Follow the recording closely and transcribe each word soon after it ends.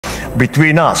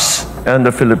between us and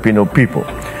the Filipino people,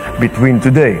 between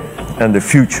today and the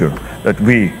future that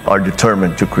we are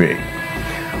determined to create.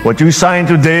 What you sign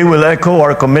today will echo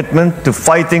our commitment to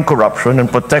fighting corruption and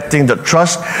protecting the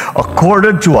trust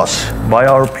accorded to us by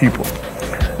our people.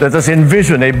 Let us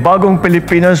envision a bagong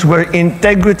Pilipinas where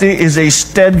integrity is a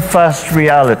steadfast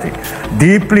reality,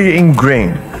 deeply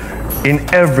ingrained in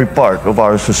every part of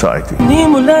our society.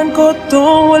 Nimulan ko to,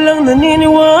 walang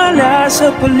naniniwala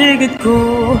sa paligid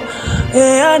ko,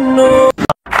 ano.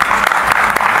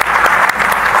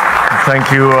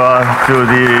 Thank you to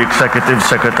the Executive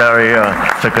Secretary,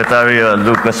 Secretary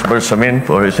Lucas Bersamin,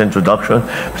 for his introduction.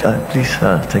 Please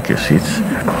take your seats.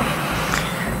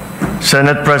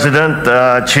 Senate President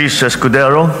Chis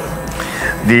Escudero,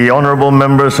 the honorable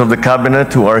members of the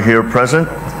Cabinet who are here present,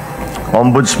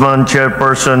 Ombudsman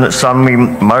Chairperson Sammy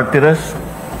Martires,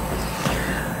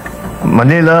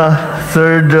 Manila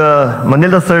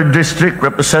 3rd District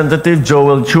Representative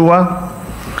Joel Chua,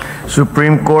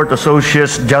 Supreme Court Associate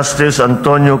Justice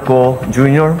Antonio Co.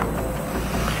 Jr.,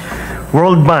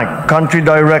 World Bank Country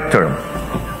Director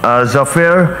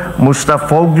Zafer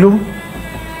Mustafoglu.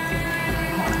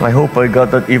 I hope I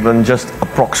got that even just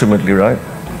approximately right.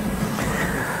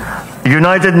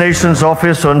 United Nations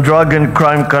Office on Drug and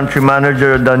Crime Country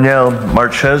Manager Daniel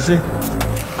Marchesi.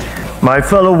 My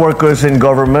fellow workers in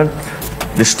government,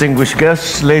 distinguished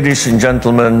guests, ladies and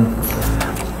gentlemen,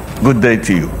 good day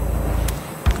to you.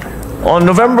 On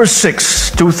November 6,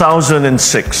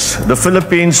 2006, the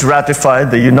Philippines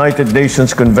ratified the United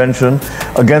Nations Convention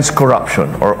Against Corruption,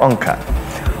 or UNCAC.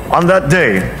 On that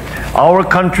day, our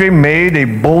country made a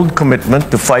bold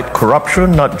commitment to fight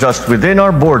corruption not just within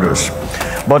our borders,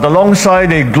 but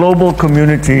alongside a global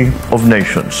community of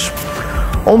nations.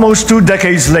 Almost 2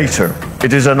 decades later,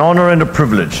 it is an honor and a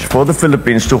privilege for the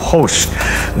Philippines to host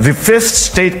the 5th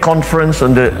State Conference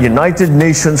on the United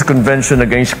Nations Convention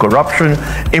Against Corruption,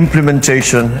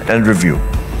 Implementation and Review.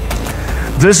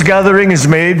 This gathering is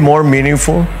made more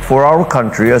meaningful for our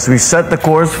country as we set the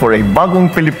course for a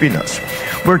bagong Pilipinas,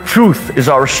 where truth is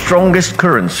our strongest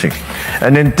currency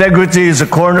and integrity is a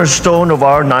cornerstone of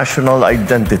our national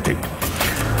identity.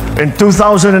 In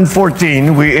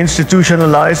 2014, we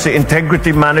institutionalized the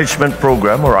Integrity Management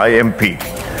Program, or IMP,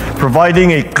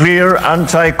 providing a clear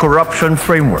anti-corruption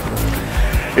framework.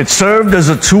 It served as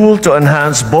a tool to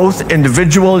enhance both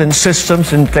individual and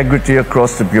systems integrity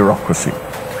across the bureaucracy.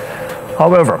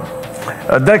 However,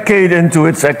 a decade into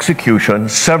its execution,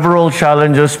 several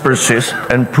challenges persist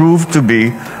and prove to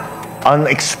be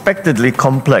unexpectedly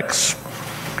complex.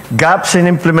 Gaps in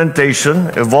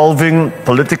implementation, evolving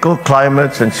political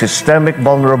climates, and systemic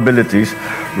vulnerabilities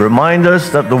remind us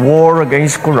that the war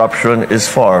against corruption is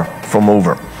far from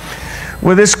over.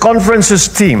 With this conference's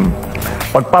theme,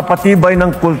 Pagpapatibay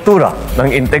ng Kultura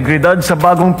ng Integridad sa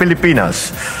Bagong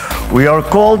Pilipinas, we are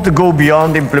called to go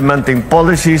beyond implementing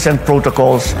policies and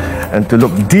protocols and to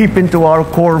look deep into our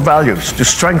core values to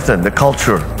strengthen the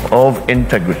culture of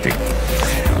integrity.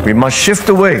 We must shift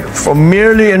away from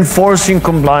merely enforcing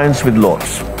compliance with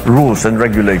laws, rules, and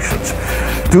regulations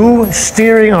to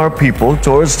steering our people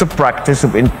towards the practice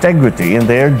of integrity in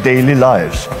their daily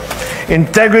lives.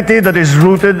 Integrity that is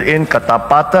rooted in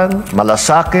katapatan,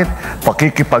 malasakit,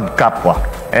 pakikipagkapwa,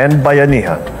 and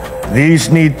bayanihan.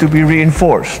 These need to be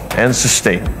reinforced and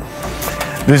sustained.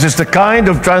 This is the kind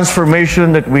of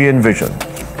transformation that we envision,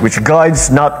 which guides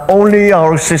not only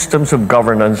our systems of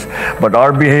governance, but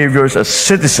our behaviors as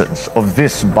citizens of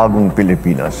this bagong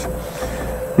Pilipinas.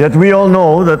 Yet we all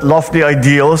know that lofty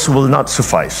ideals will not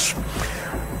suffice.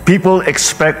 People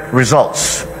expect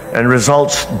results, and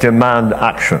results demand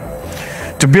action.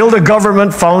 To build a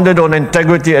government founded on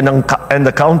integrity and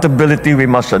accountability, we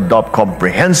must adopt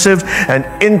comprehensive and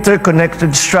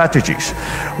interconnected strategies.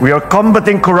 We are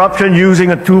combating corruption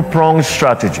using a two-pronged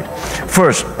strategy.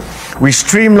 First, we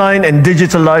streamline and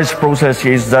digitalize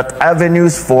processes that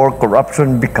avenues for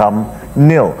corruption become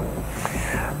nil.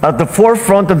 At the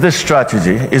forefront of this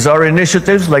strategy is our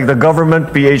initiatives like the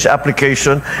Government PH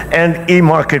application and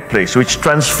e-marketplace, which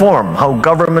transform how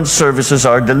government services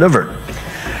are delivered.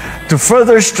 To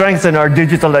further strengthen our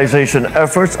digitalization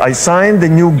efforts, I signed the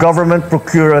new Government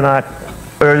Procurement Act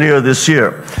earlier this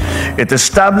year. It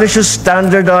establishes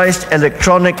standardized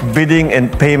electronic bidding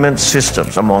and payment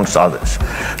systems, amongst others,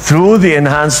 through the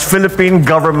enhanced Philippine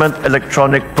Government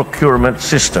Electronic Procurement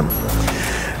System.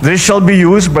 This shall be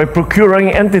used by procuring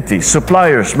entities,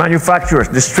 suppliers, manufacturers,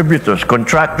 distributors,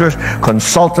 contractors,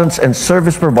 consultants, and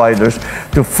service providers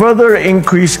to further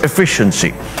increase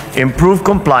efficiency, improve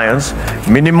compliance,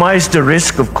 minimize the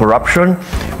risk of corruption,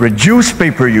 reduce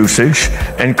paper usage,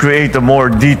 and create a more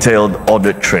detailed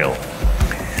audit trail.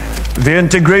 The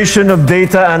integration of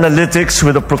data analytics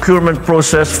with the procurement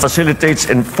process facilitates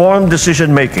informed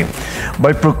decision-making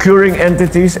by procuring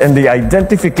entities and the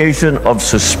identification of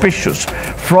suspicious,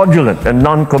 fraudulent, and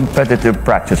non-competitive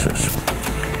practices.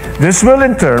 This will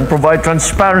in turn provide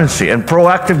transparency and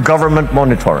proactive government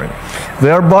monitoring,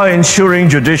 thereby ensuring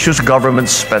judicious government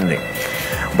spending.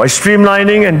 By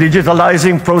streamlining and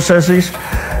digitalizing processes,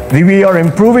 we are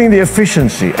improving the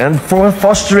efficiency and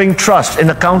fostering trust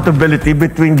and accountability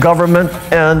between government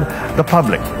and the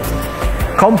public.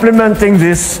 Complementing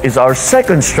this is our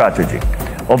second strategy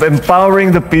of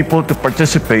empowering the people to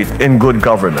participate in good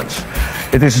governance.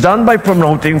 It is done by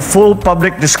promoting full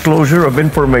public disclosure of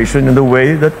information in the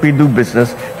way that we do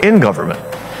business in government.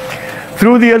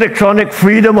 Through the electronic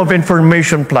Freedom of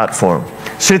Information platform,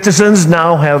 citizens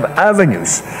now have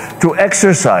avenues to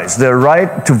exercise their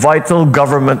right to vital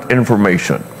government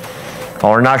information.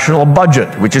 Our national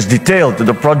budget, which is detailed to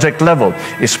the project level,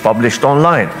 is published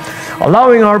online,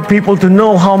 allowing our people to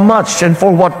know how much and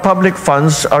for what public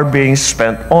funds are being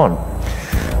spent on.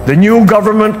 The new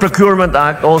Government Procurement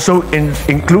Act also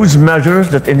includes measures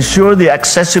that ensure the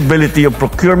accessibility of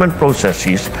procurement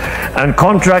processes and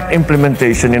contract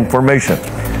implementation information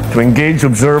to engage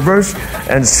observers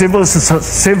and civil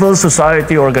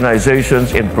society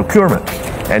organizations in procurement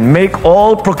and make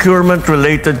all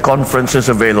procurement-related conferences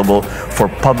available for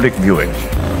public viewing.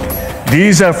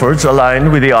 These efforts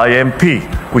align with the IMP,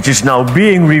 which is now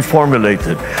being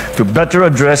reformulated to better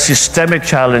address systemic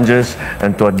challenges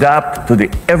and to adapt to the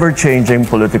ever-changing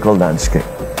political landscape.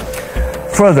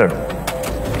 Further,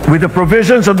 with the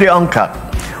provisions of the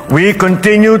UNCAC, we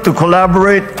continue to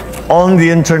collaborate on the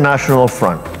international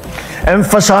front,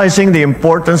 emphasizing the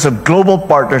importance of global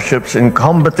partnerships in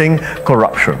combating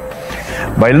corruption.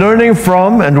 By learning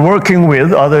from and working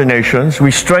with other nations,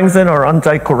 we strengthen our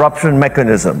anti-corruption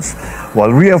mechanisms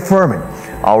while reaffirming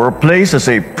our place as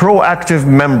a proactive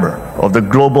member of the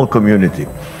global community.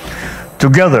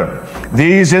 Together,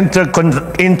 these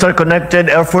interconnected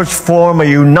efforts form a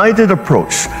united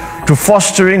approach to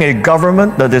fostering a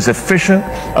government that is efficient,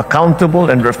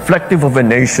 accountable, and reflective of a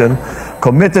nation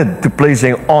committed to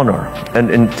placing honor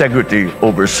and integrity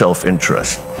over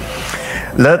self-interest.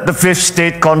 Let the Fifth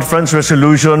State Conference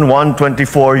Resolution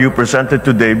 124 you presented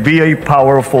today be a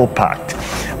powerful pact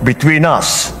between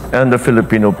us and the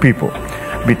Filipino people,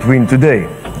 between today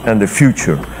and the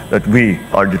future that we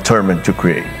are determined to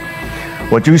create.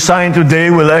 What you sign today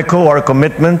will echo our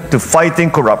commitment to fighting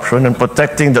corruption and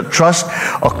protecting the trust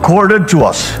accorded to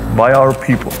us by our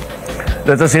people.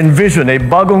 Let us envision a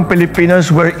bagong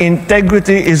Pilipinas where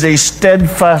integrity is a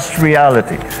steadfast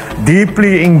reality,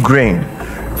 deeply ingrained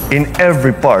in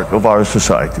every part of our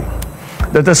society.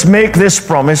 Let us make this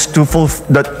promise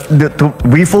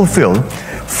we fulfill,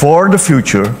 for the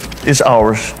future is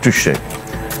ours to shape.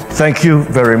 Thank you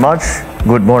very much.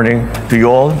 Good morning to you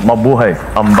all. Mabuhay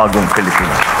ang bagong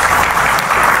Pilipinas.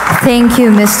 Thank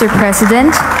you, Mr.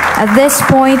 President. At this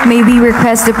point, may we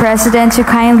request the President to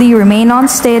kindly remain on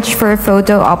stage for a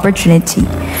photo opportunity.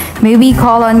 May we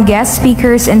call on guest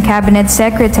speakers and cabinet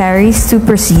secretaries to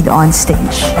proceed on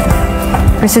stage.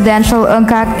 Presidential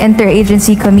UNCAC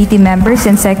Interagency Committee members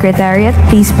and Secretariat,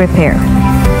 please prepare.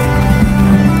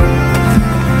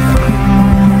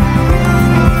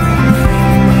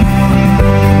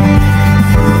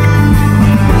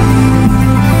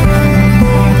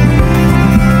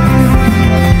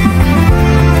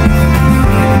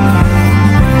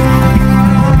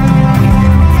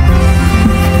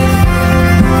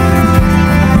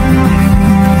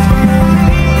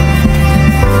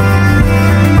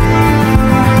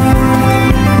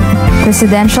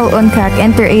 Presidential UNCAC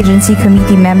Interagency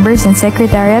Committee members and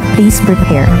Secretariat, please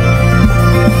prepare.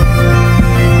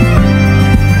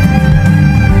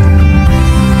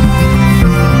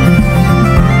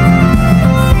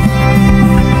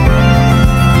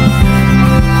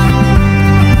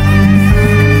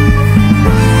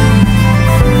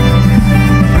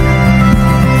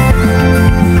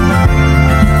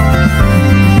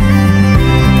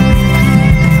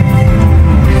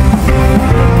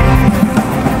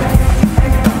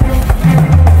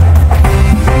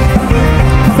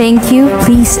 Thank you.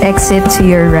 Please exit to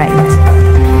your right.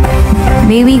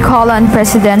 May we call on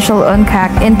Presidential UNCAC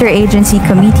Interagency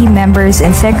Committee members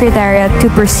and Secretariat to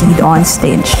proceed on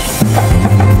stage.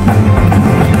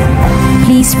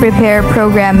 Please prepare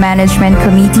Program Management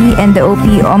Committee and the OP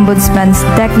Ombudsman's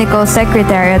Technical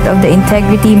Secretariat of the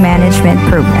Integrity Management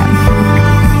Program.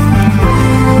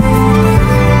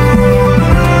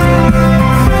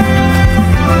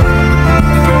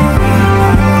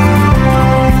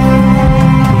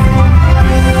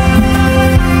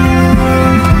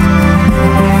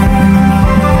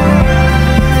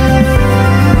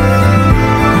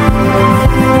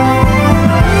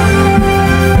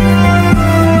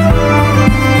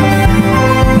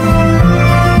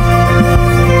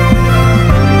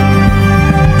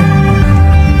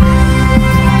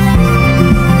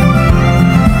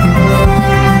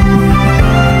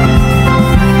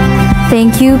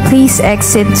 Thank you. Please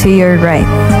exit to your right.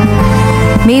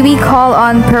 May we call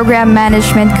on Program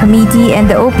Management Committee and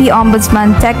the OP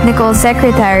Ombudsman Technical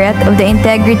Secretariat of the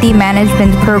Integrity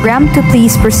Management Program to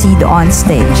please proceed on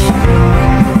stage.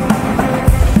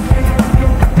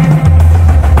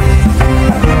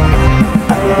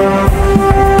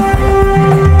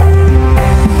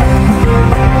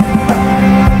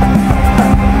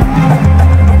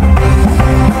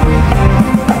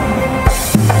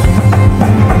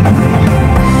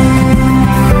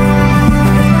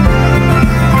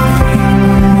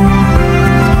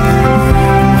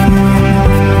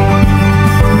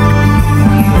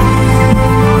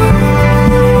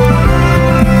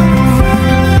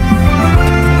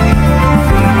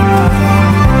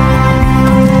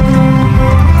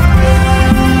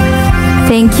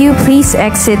 Thank you. Please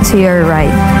exit to your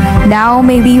right. Now,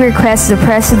 may we request the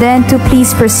President to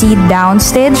please proceed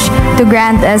downstage to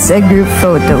grant us a group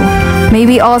photo. May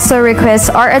we also request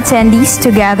our attendees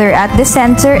to gather at the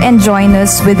center and join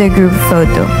us with a group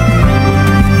photo.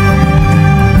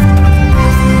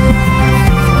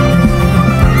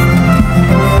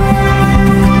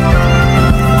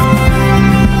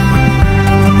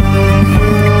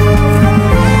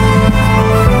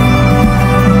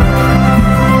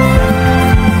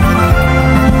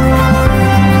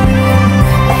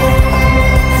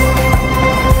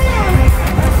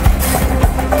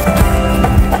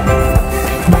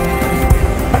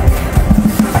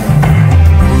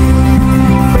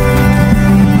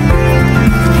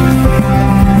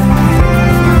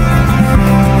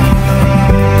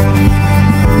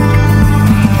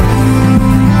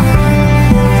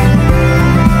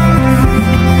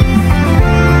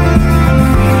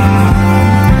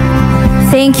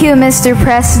 Thank you, Mr.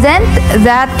 President.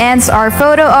 That ends our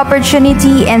photo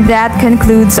opportunity and that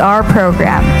concludes our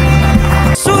program.